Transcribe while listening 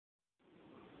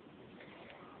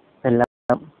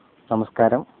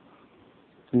നമസ്കാരം.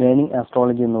 Learning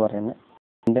astrology എന്ന് പറയുന്ന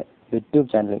എൻ്റെ യൂട്യൂബ്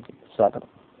ചാനലിലേക്ക് സ്വാഗതം.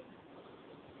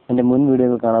 എൻ്റെ മുൻ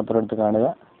വീഡിയോകൾ കാണാത്തവരടുത്ത് കാണുക,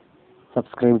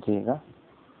 സബ്സ്ക്രൈബ് ചെയ്യുക.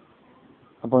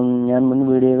 അപ്പം ഞാൻ മുൻ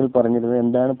വീഡിയോകൾ പറഞ്ഞിരുന്നത്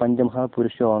എന്താണ്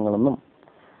പഞ്ചമഹാപുരുഷയോഗങ്ങളെന്നും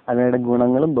അവയുടെ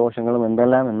ഗുണങ്ങളും ദോഷങ്ങളും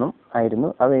എന്തെല്ലാമെന്നും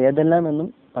ആയിരുന്നു. അത് ഏതെല്ലാമെന്നും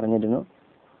പറഞ്ഞിരുന്നു.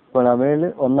 അപ്പോൾ അവയിൽ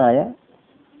ഒന്നായ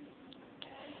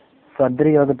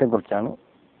ഭദ്രയോഗത്തെക്കുറിച്ചാണ്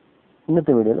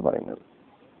ഇന്നത്തെ വീഡിയോയിൽ പറയുന്നത്.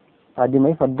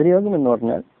 ആദ്യമായി ഭദ്രയോഗം എന്ന്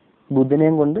പറഞ്ഞാൽ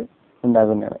ബുധനെയും കൊണ്ട്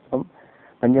ഉണ്ടാകുന്നതാണ്. അപ്പം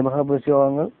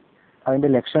പഞ്ചമഹാപുരുഷയോഗങ്ങൾ അതിൻ്റെ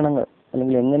ലക്ഷണങ്ങൾ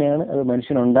അല്ലെങ്കിൽ എങ്ങനെയാണ് അത്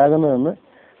മനുഷ്യനുണ്ടാകുന്നതെന്ന്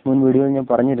മുൻ വീഡിയോയിൽ ഞാൻ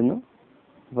പറഞ്ഞിരുന്നു.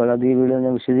 അപ്പോൾ അത് ഈ വീഡിയോ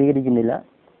ഞാൻ വിശദീകരിക്കുന്നില്ല.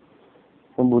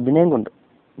 അപ്പം ബുധനെയും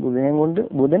കൊണ്ട്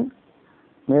ബുധൻ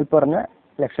മേൽപ്പറഞ്ഞ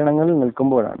ലക്ഷണങ്ങളിൽ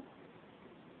നിൽക്കുമ്പോഴാണ്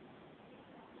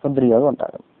ഭദ്രയോഗം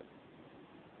ഉണ്ടാകുന്നത്.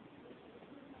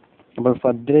 അപ്പോൾ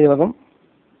ഭദ്രയോഗം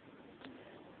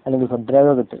അല്ലെങ്കിൽ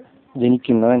ഭദ്രയോഗത്തിൽ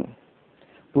ജനിക്കുന്നവൻ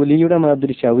പുലിയുടെ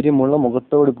മാതിരി ശൗര്യമുള്ള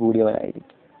മുഖത്തോട്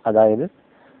കൂടിയവനായിരിക്കും. അതായത്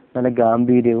നല്ല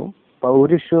ഗാംഭീര്യവും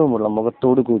പൗരുഷവുമുള്ള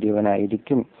മുഖത്തോട്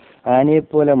കൂടിയവനായിരിക്കും.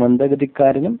 ആനയെപ്പോലെ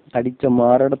മന്ദഗതിക്കാരനും അടിച്ച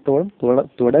മാറടത്തോടും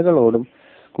തുടകളോടും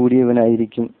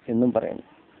കൂടിയവനായിരിക്കും എന്നും പറയുന്നു.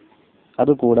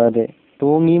 അതുകൂടാതെ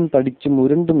തൂങ്ങിയും തടിച്ചും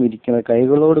ഉരുണ്ടും ഇരിക്കുന്ന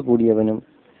കൈകളോട് കൂടിയവനും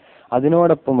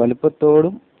അതിനോടൊപ്പം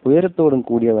വലുപ്പത്തോടും ഉയരത്തോടും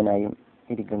കൂടിയവനായും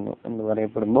ഇരിക്കുന്നു എന്ന്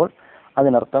പറയപ്പെടുമ്പോൾ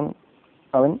അതിനർത്ഥം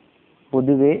അവൻ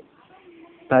പൊതുവെ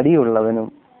തടിയുള്ളവനും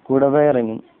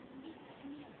കുടവയറനും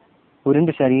ഉരുണ്ട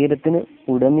ശരീരത്തിന്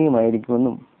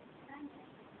ഉടമയുമായിരിക്കുമെന്നും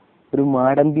ഒരു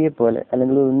മാടമ്പിയെ പോലെ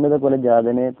അല്ലെങ്കിൽ ഉന്നത പോലെ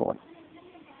ജാതനെ പോലെ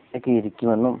ഒക്കെ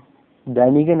ഇരിക്കുമെന്നും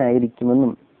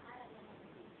ധനികനായിരിക്കുമെന്നും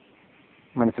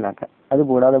മനസ്സിലാക്കാം.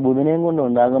 അതുകൂടാതെ ബുധനെയും കൊണ്ട്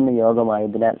ഉണ്ടാകുന്ന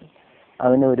യോഗമായതിനാൽ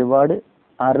അവന് ഒരുപാട്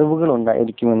അറിവുകൾ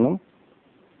ഉണ്ടായിരിക്കുമെന്നും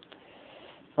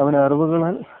അവൻ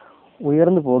അറിവുകളാൽ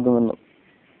ഉയർന്നു പോകുമെന്നും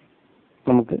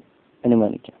നമുക്ക്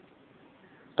അനുമാനിക്കാം.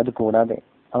 അതുകൂടാതെ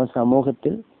അവൻ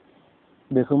സമൂഹത്തിൽ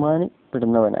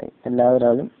ബഹുമാനപ്പെടുന്നവനായി,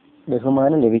 എല്ലാവരാലും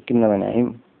ബഹുമാനം ലഭിക്കുന്നവനായും,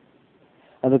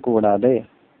 അതുകൂടാതെ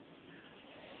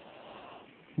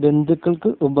ബന്ധുക്കൾക്ക്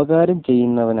ഉപകാരം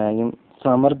ചെയ്യുന്നവനായും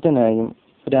സമർത്ഥനായും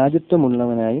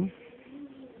രാജ്യത്വമുള്ളവനായും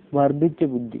വർദ്ധിച്ച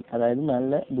ബുദ്ധി, അതായത്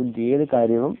നല്ല ബുദ്ധി, ഏത്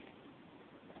കാര്യവും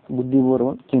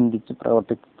ബുദ്ധിപൂർവ്വം ചിന്തിച്ച്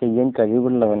ചെയ്യാൻ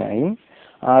കഴിവുള്ളവനായും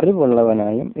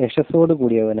അറിവുള്ളവനായും യശസ്സോട്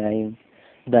കൂടിയവനായും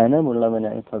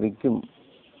ധനമുള്ളവനായി ഭവിക്കും.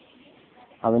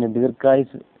 അവന്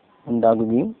ദീർഘായുസ്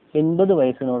ഉണ്ടാകുകയും 80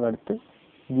 വയസ്സിനോടടുത്ത്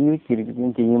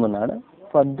ജീവിച്ചിരിക്കുകയും ചെയ്യുമെന്നാണ്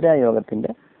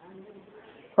ഭദ്രയോഗത്തിന്റെ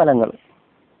ഫലങ്ങൾ.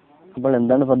 അപ്പോൾ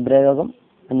എന്താണ് ഭദ്രയോഗം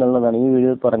എന്നുള്ളതാണ് ഈ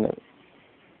വീഡിയോയിൽ പറഞ്ഞത്.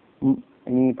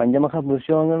 ഈ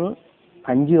പഞ്ചമഹാപുരുഷയോഗങ്ങൾ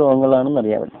 5 യോഗങ്ങളാണെന്ന്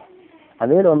അറിയാമല്ലോ.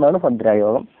 അതിൽ ഒന്നാണ്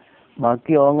ഭദ്രയോഗം.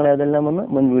 ബാക്കി യോഗങ്ങൾ ഏതെല്ലാമെന്ന്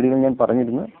മുൻ വീഡിയോയിൽ ഞാൻ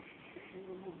പറഞ്ഞിരുന്നു.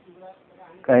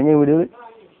 കഴിഞ്ഞ വീഡിയോയിൽ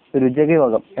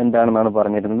രുചകയോഗം എന്താണെന്നാണ്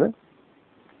പറഞ്ഞിരുന്നത്.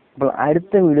 അപ്പോൾ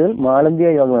അടുത്ത വീഡിയോയിൽ മാളവ്യ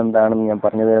യോഗം എന്താണെന്ന് ഞാൻ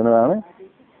പറഞ്ഞു തരുന്നതാണ്.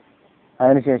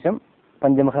 അതിനുശേഷം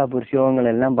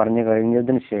പഞ്ചമഹാപുരുഷയോഗങ്ങളെല്ലാം പറഞ്ഞു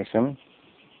കഴിഞ്ഞതിന് ശേഷം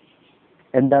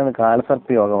എന്താണ്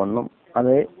കാലസർപ്പ യോഗമെന്നും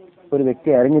അത് ഒരു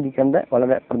വ്യക്തി അറിഞ്ഞിരിക്കേണ്ട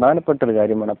വളരെ പ്രധാനപ്പെട്ട ഒരു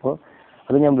കാര്യമാണ്. അപ്പോൾ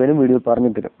അത് ഞാൻ വരും വീഡിയോ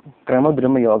പറഞ്ഞു തരും.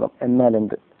 ക്രമദ്രുമ യോഗം എന്നാൽ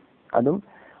എന്ത്,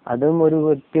 അതും ഒരു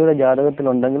വ്യക്തിയുടെ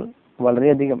ജാതകത്തിലുണ്ടെങ്കിൽ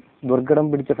വളരെയധികം ദുർഘടം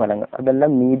പിടിച്ച ഫലങ്ങൾ,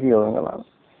 അതെല്ലാം നീചയോഗങ്ങളാണ്.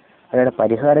 അവയുടെ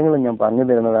പരിഹാരങ്ങളും ഞാൻ പറഞ്ഞു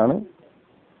തരുന്നതാണ്.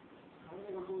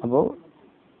 അപ്പോൾ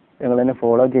നിങ്ങൾ എന്നെ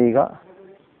ഫോളോ ചെയ്യുക,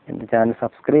 എൻ്റെ ചാനൽ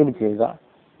സബ്സ്ക്രൈബ് ചെയ്യുക.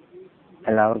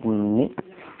 എല്ലാവർക്കും നന്ദി,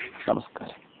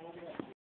 നമസ്കാരം.